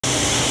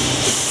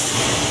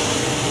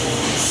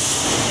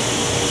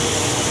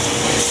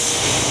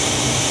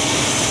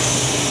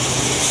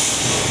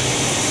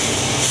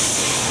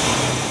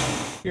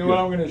what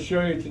I'm going to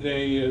show you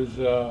today is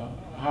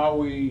how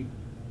we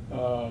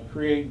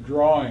create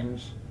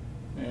drawings,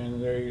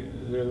 and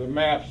they're the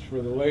maps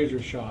for the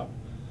laser shop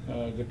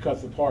to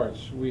cut the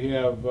parts. We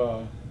have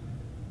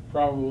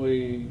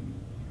probably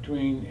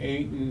between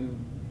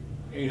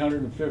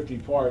 850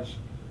 parts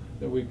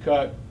that we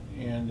cut,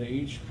 and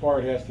each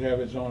part has to have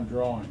its own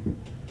drawing.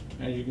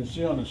 As you can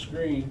see on the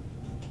screen,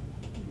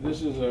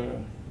 this is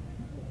a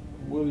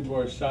Willy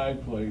bar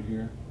side plate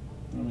here.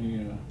 Let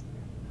me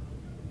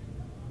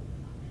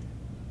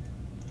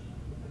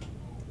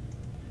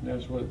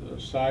that's what the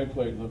side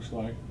plate looks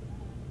like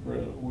for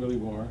a Willy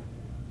bar.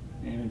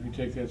 And if you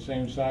take that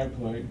same side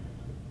plate,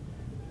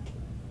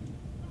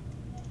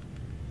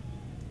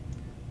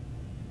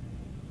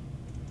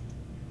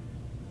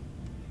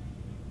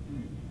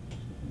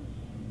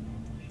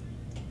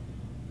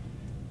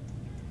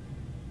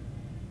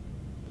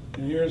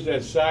 and here's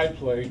that side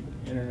plate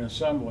in an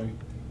assembly.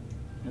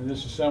 And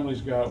this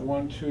assembly's got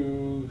 1,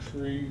 2,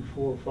 3,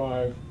 4,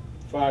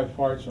 5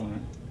 parts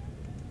on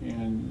it.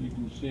 And you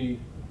can see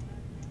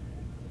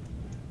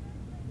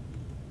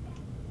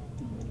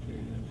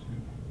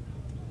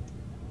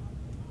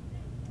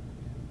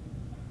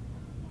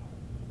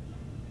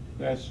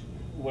that's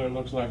what it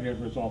looks like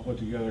after it's all put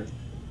together.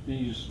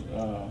 These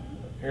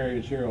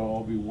areas here will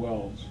all be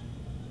welds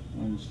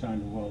when it's time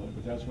to weld it.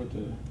 But that's what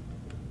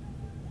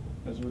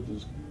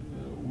this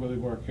Willy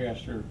bar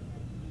caster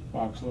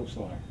box looks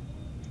like.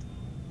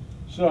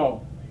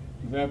 So,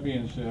 with that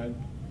being said,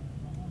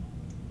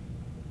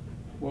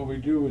 what we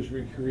do is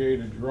we create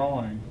a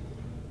drawing.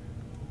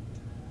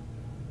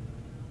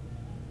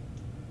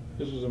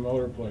 This is a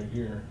motor plate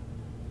here.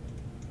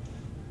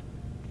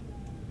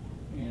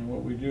 And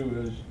what we do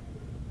is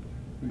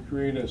we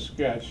create a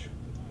sketch,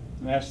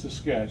 and that's the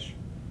sketch.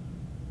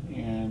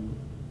 And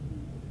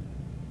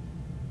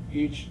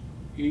each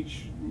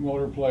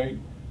motor plate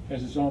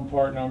has its own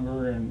part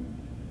number, and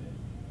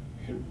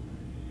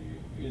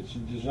it's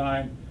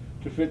designed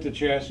to fit the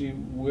chassis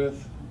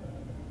width.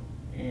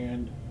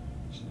 And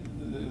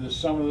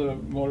some of the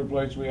motor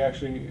plates we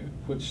actually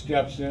put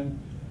steps in.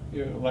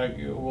 Like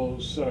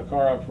we'll set a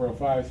car up for a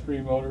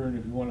 5.3 motor, and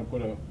if you want to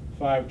put a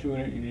 5.2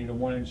 in it, you need a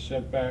 1-inch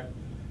setback.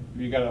 If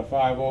you got a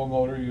 5.0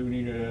 motor, you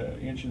need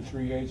an 1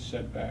 3/8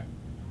 setback.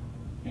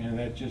 And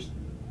that just,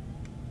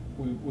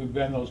 we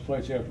bend those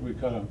plates after we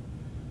cut them.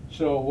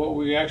 So what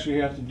we actually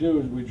have to do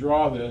is we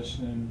draw this,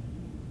 and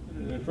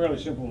they're fairly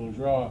simple to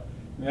draw.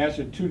 And that's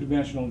a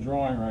 2-dimensional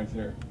drawing right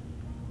there.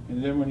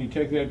 And then when you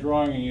take that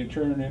drawing and you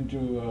turn it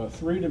into a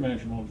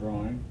 3-dimensional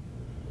drawing,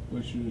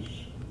 which is,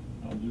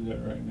 I'll do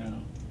that right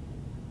now.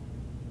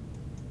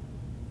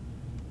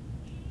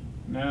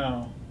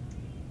 Now,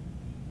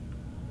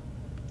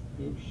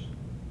 oops,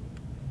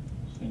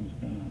 this thing's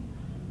gonna,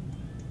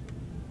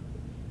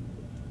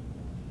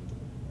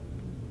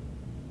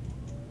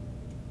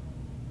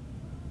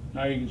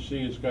 now you can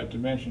see it's got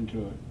dimension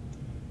to it.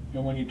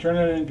 And when you turn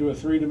it into a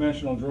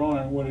 3-dimensional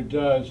drawing, what it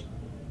does,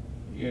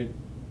 it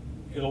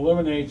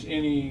eliminates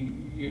any,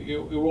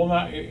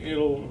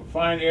 it'll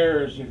find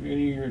errors if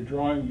any of your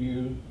drawing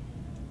view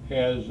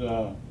has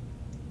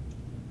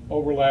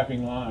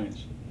overlapping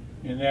lines.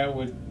 And that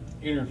would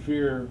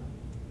interfere,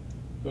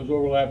 those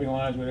overlapping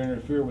lines would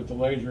interfere with the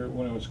laser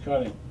when it was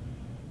cutting.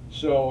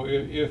 So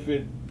if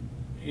it,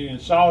 in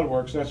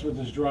SolidWorks, that's what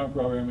this drawing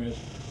program is,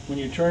 when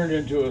you turn it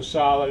into a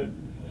solid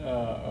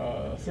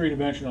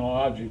 3-dimensional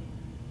object,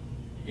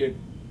 it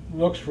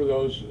looks for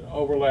those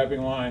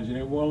overlapping lines, and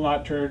it will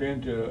not turn it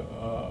into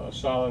a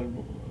solid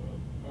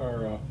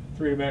or a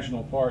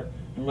 3-dimensional part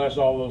unless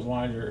all those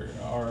lines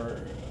are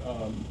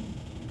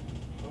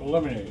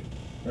eliminated,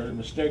 or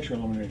mistakes are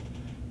eliminated.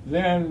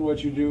 Then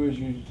what you do is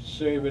you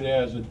save it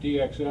as a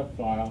DXF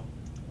file,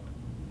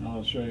 and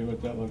I'll show you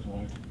what that looks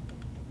like.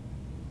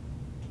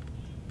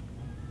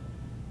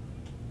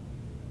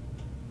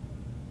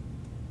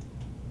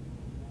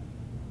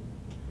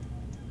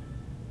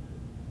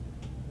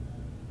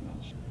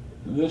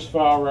 This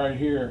file right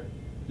here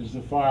is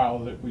the file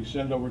that we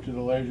send over to the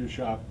laser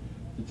shop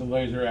that the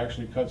laser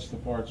actually cuts the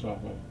parts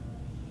off of.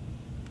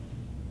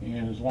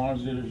 And as long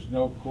as there's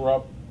no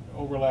corrupt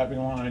overlapping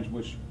lines,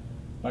 which,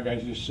 like I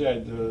just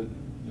said, the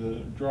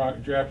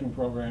drafting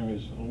program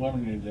has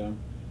eliminated them,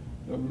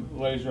 the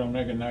laser will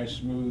make a nice,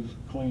 smooth,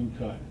 clean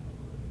cut.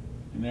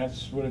 And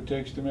that's what it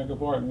takes to make a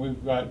part. And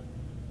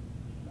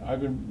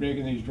I've been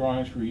making these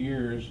drawings for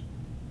years,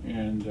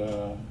 and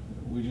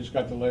we just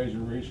got the laser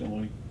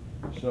recently.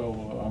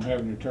 So I'm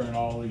having to turn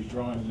all these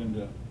drawings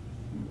into,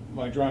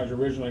 my drawings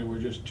originally were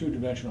just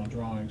 2-dimensional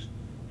drawings,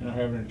 and I'm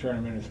having to turn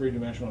them into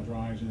 3-dimensional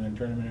drawings and then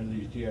turn them into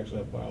these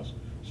DXF files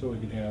so we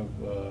can have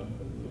the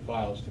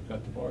files to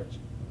cut the parts.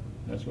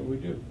 That's what we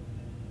do.